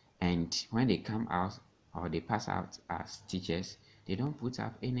teachers, and when they come out or they pass out as teachers, they don't put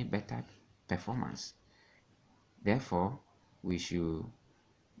up any better performance. Therefore, we should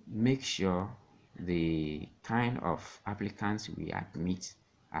make sure the kind of applicants we admit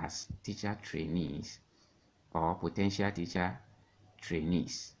as teacher trainees or potential teacher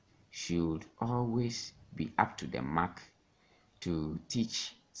trainees should always be up to the mark to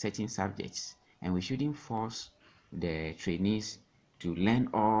teach certain subjects, and we shouldn't force the trainees to learn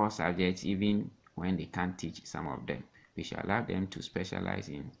all subjects even when they can't teach some of them. We should allow them to specialize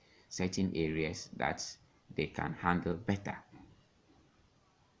in certain areas that they can handle better.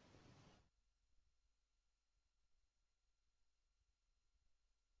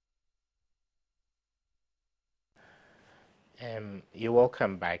 You're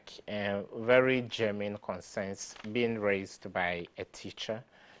welcome back. Very germane concerns being raised by a teacher.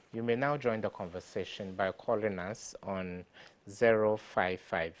 You may now join the conversation by calling us on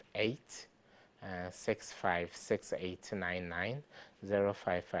 0558 656899,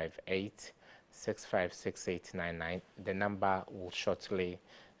 0558 656899. The number will shortly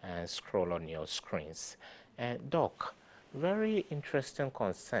scroll on your screens. Doc, very interesting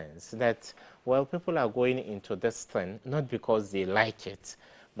concerns that, well, people are going into this thing not because they like it,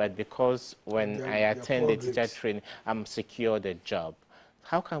 but because when I attend the teacher training, I'm secured a job.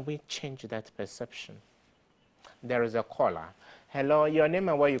 How can we change that perception? There is a caller. Hello, your name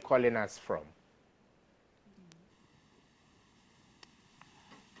and where you calling us from?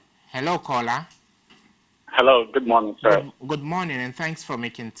 Hello, caller. Hello, good morning, sir. Good morning, and thanks for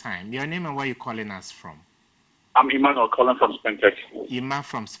making time. Your name and where you calling us from? I'm Emmanuel calling from Spintex. Emma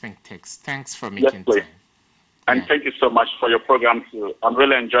from Spintex. Thanks for making time. And thank you so much for your program too. I'm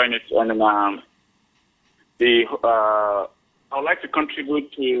really enjoying it, and I would like to contribute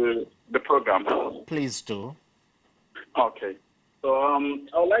to the program. Please do. Okay. So I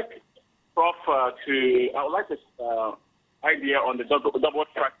would like Prof I would like this idea on the double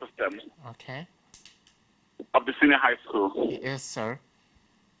track system. Okay. Of the senior high school. Yes, sir.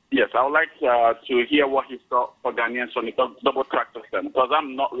 Yes, I would like to hear what he thought for Ghanaians on the double track system, because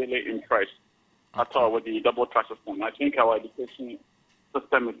I'm not really impressed at all with the double track system. I think our education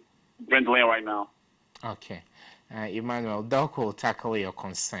system is dwindling right now. Okay. Emmanuel, Doc will tackle your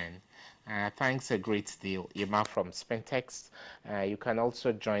concern. Thanks a great deal, Emma from Spintex. You can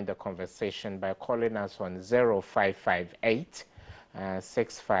also join the conversation by calling us on 0558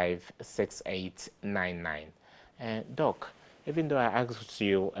 656899. Doc, even though I asked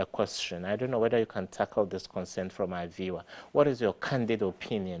you a question, I don't know whether you can tackle this concern from our viewer. What is your candid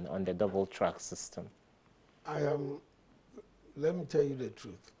opinion on the double track system? Let me tell you the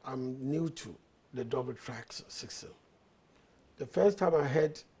truth. I'm new to the double track system. The first time I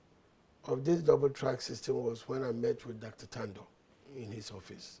heard of this double track system was when I met with Dr. Tando in his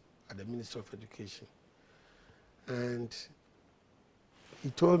office. at the Ministry of Education. And he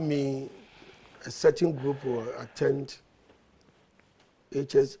told me a certain group will attend the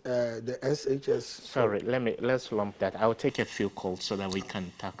SHS. Sorry, let's lump that. I'll take a few calls so that we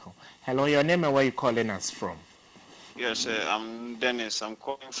can tackle. Hello, your name and where you calling us from? Yes, I'm Dennis. I'm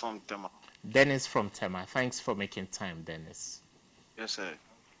calling from Tema. Dennis from Tema. Thanks for making time, Dennis. Yes, sir.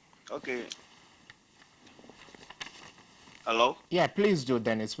 Okay. Hello? Yeah, please do,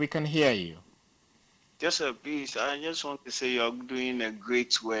 Dennis. We can hear you. Yes, sir. Please, I just want to say you're doing a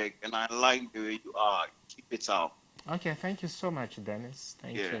great work, and I like the way you are. Keep it up. Okay, thank you so much, Dennis.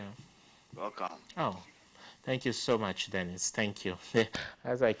 Thank you. Welcome. Oh, thank you so much, Dennis. Thank you.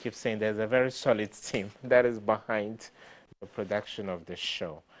 As I keep saying, there's a very solid team that is behind the production of the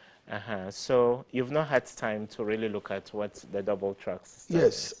show. So you've not had time to really look at what the double track system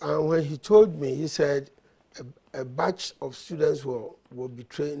is. And when he told me, he said a batch of students will be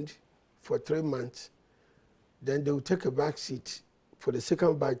trained for 3 months. Then they will take a back seat for the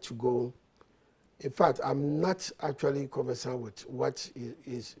second batch to go. In fact, I'm not actually conversant with what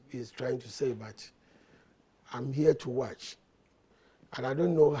he's trying to say, but I'm here to watch. And I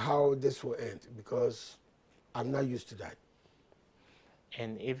don't know how this will end because I'm not used to that.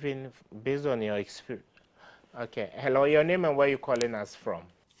 And even based on your experience. Okay, hello, your name and where you calling us from?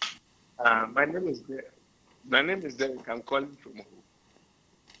 My name is Derek. I'm calling from Ho.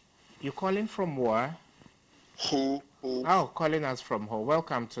 You calling from where? Ho. Oh, calling us from Ho.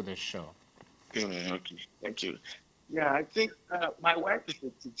 Welcome to the show. Okay, thank you. Yeah, I think my wife is a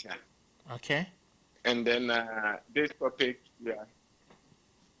teacher. Okay. And then this topic we are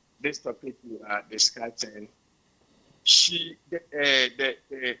discussing,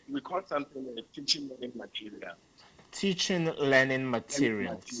 we call something teaching learning material. Teaching learning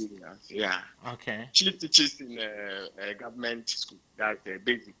materials. Yeah. Okay. She teaches in a government school, that's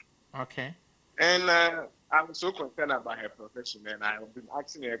basic. Okay. And I was so concerned about her profession, and I've been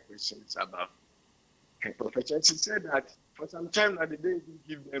asking her questions about her profession. She said that for some time now, they didn't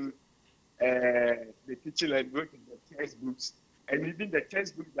give them the teaching and work in the textbooks, and even the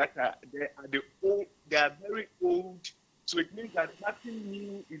textbooks that are there are they are very old. So it means that nothing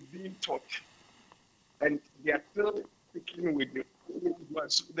new is being taught, and they are still sticking with the old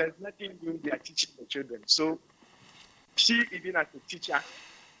ones. So there's nothing new they are teaching the children. So she, even as a teacher,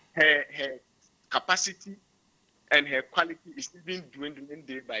 her capacity and her quality is even dwindling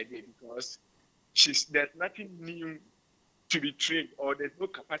day by day because there's nothing new to be trained, or there's no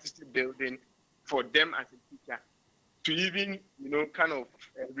capacity building for them as a teacher to even, kind of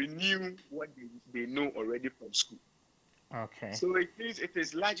renew what they know already from school. Okay. So it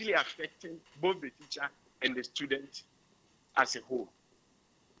is largely affecting both the teacher and the student as a whole.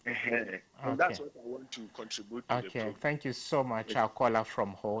 And that's what I want to contribute to the program. Okay, thank you so much. I'll call her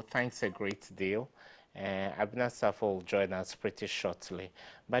from Ho. Thanks a great deal. Abner Safo will join us pretty shortly.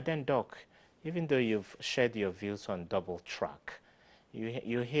 But then, Doc, even though you've shared your views on double track,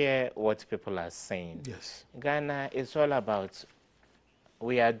 you hear what people are saying. Yes. Ghana is all about,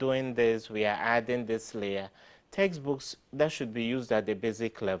 we are doing this, we are adding this layer. Textbooks that should be used at the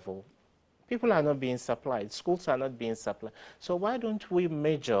basic level, people are not being supplied. Schools are not being supplied. So why don't we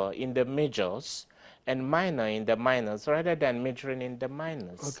major in the majors and minor in the minors rather than majoring in the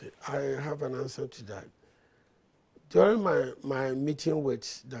minors? Okay, I have an answer to that. During my meeting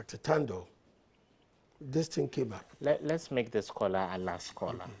with Dr. Tando, this thing came up. Let's make this caller a last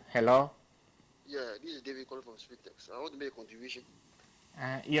caller. Okay. Hello? Yeah, this is David calling from Spintex. I want to make a contribution.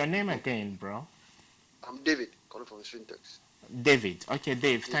 Your name again, bro? I'm David calling from Spintex. David. Okay,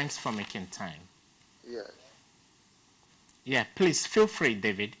 Dave, thanks for making time. Yeah. Yeah, please feel free,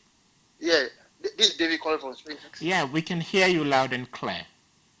 David. Yeah, this is David calling from Spintex. Yeah, we can hear you loud and clear.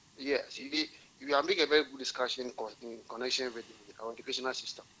 Yes, you are making a very good discussion in connection with our educational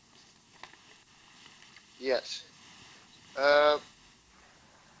system. Yes.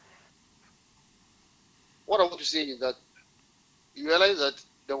 What I want to say is that you realize that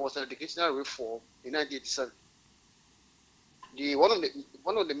there was an educational reform in 1987.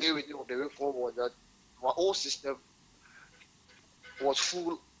 One of the main reasons of the reform was that our old system was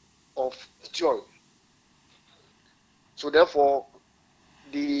full of theory. So therefore,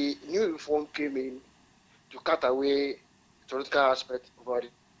 the new reform came in to cut away the theoretical aspect of our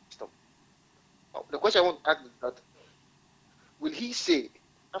system. The question I want to ask is that, will he say,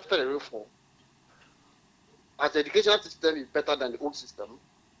 after the reform, as the educational system is better than the old system?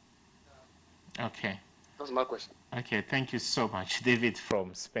 Okay. That's my question. Okay, thank you so much, David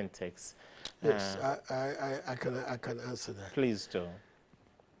from Spintex. Yes, I can answer that. Please do.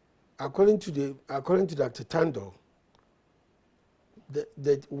 According to Dr. Tando,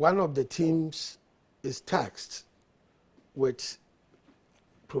 one of the teams is tasked with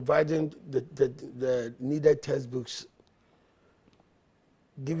providing the needed textbooks,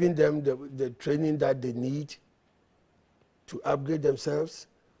 giving them the training that they need to upgrade themselves,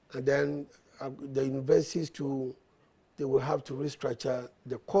 and then the universities they will have to restructure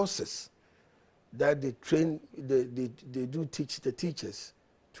the courses that they do teach the teachers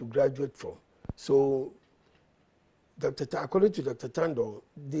to graduate from. So according to Dr. Tando,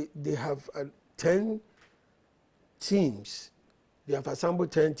 they have 10 teams. They have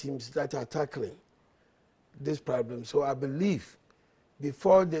assembled 10 teams that are tackling this problem. So I believe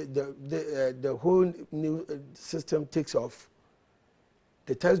before the whole new system takes off,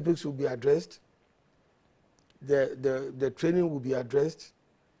 the textbooks will be addressed, the training will be addressed,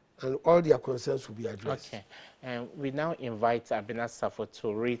 and all their concerns will be addressed. Okay. And we now invite Abena Safo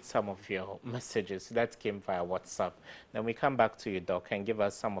to read some of your messages that came via WhatsApp. Then we come back to you, Doc, and give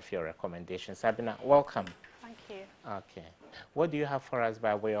us some of your recommendations. Abena, welcome. Thank you. Okay. What do you have for us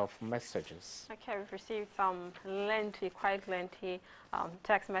by way of messages? Okay, we've received some quite lengthy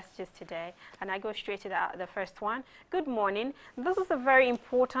text messages today, and I go straight to the first one. Good morning. This is a very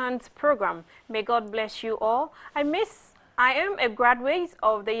important program. May God bless you all. I am a graduate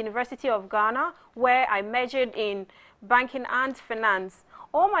of the University of Ghana, where I majored in banking and finance.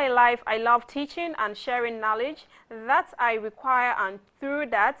 All my life, I love teaching and sharing knowledge that I require, and through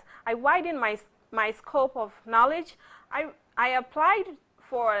that, I widen my scope of knowledge. I applied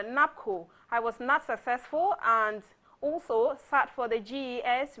for NAPCO. I was not successful, and also sat for the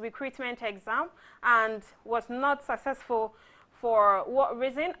GES recruitment exam and was not successful. For what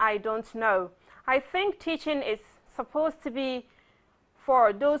reason, I don't know. I think teaching is supposed to be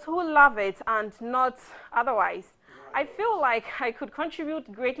for those who love it and not otherwise. I feel like I could contribute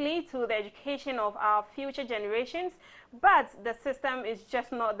greatly to the education of our future generations, but the system is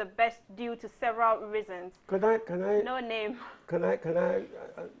just not the best due to several reasons. Can I? No name. Can I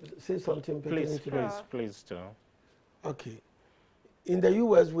say something? Please do. Okay. In the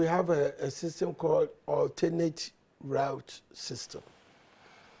U.S., we have a system called alternate route system.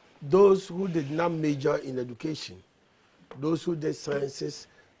 Those who did not major in education, those who did sciences,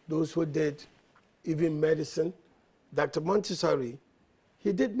 those who did even medicine. Dr. Montessori,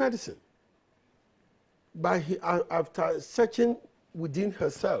 he did medicine. But after searching within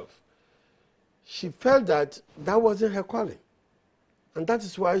herself, she felt that wasn't her calling. And that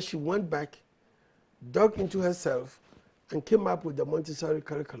is why she went back, dug into herself, and came up with the Montessori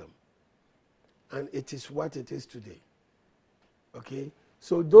curriculum. And it is what it is today. Okay?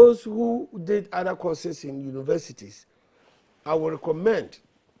 So those who did other courses in universities, I would recommend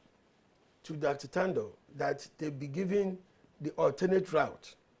to Dr. Tando that they be given the alternate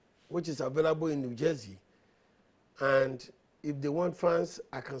route, which is available in New Jersey. And if they want funds,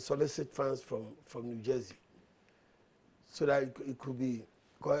 I can solicit funds from New Jersey. So that it could be,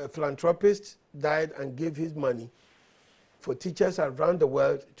 a philanthropist died and gave his money for teachers around the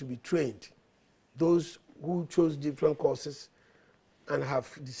world to be trained. Those who chose different courses and have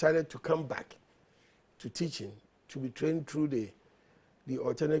decided to come back to teaching, to be trained through the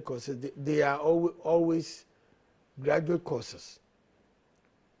alternate courses. They are always graduate courses,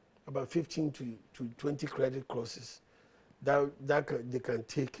 about 15 to 20 credit courses that they can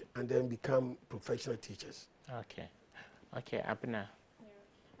take and then become professional teachers. Okay. Okay, Abena.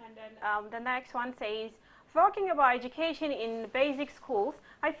 Yeah. And then the next one says, talking about education in basic schools,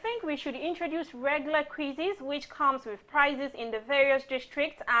 I think we should introduce regular quizzes which comes with prizes in the various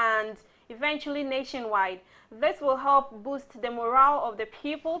districts and eventually nationwide. This will help boost the morale of the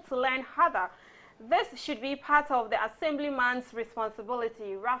people to learn harder. This should be part of the assemblyman's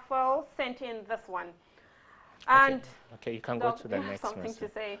responsibility. Raphael sent in this one. And okay, you can go to the next one. Something to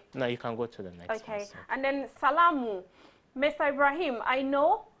say? No, you can go to the next one. Okay, and then Salamu. Mr. Ibrahim, I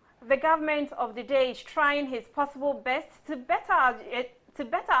know the government of the day is trying his possible best to better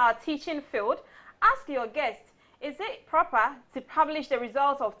our teaching field. Ask your guest, is it proper to publish the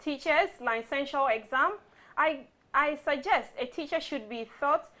results of teachers' licential exam? I suggest a teacher should be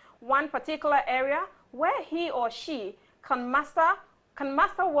taught one particular area where he or she can master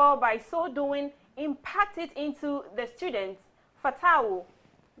well. By so doing, impact it into the students. Fatawu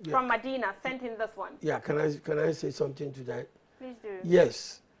from Medina sent in this one. Yeah, can I say something to that? Please do.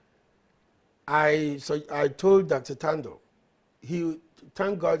 Yes. I told Dr. Tando,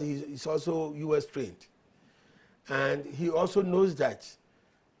 thank God he's also US trained. And he also knows that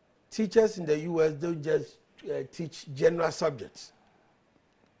teachers in the US don't just teach general subjects.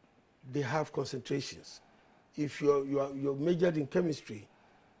 They have concentrations. If you're majored in chemistry,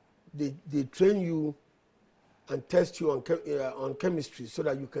 they train you and test you on chemistry so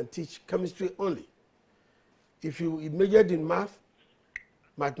that you can teach chemistry only. If you majored in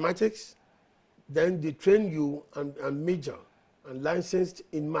mathematics, then they train you and major and licensed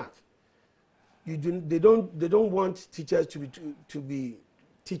in math. They don't want teachers to be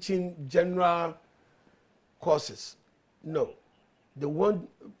teaching general courses. No, they want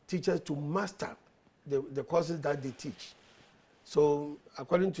teachers to master the courses that they teach. So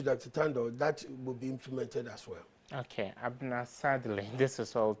according to Dr. Tando, that will be implemented as well. Okay, Abner, sadly, this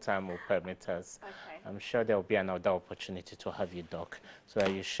is all time will permit us. Okay. I'm sure there will be another opportunity to have you, Doc, so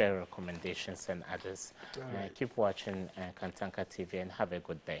that you share recommendations and others. Right. Keep watching Kantanka TV and have a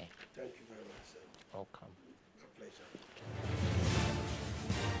good day. Thank you very much, sir. Welcome.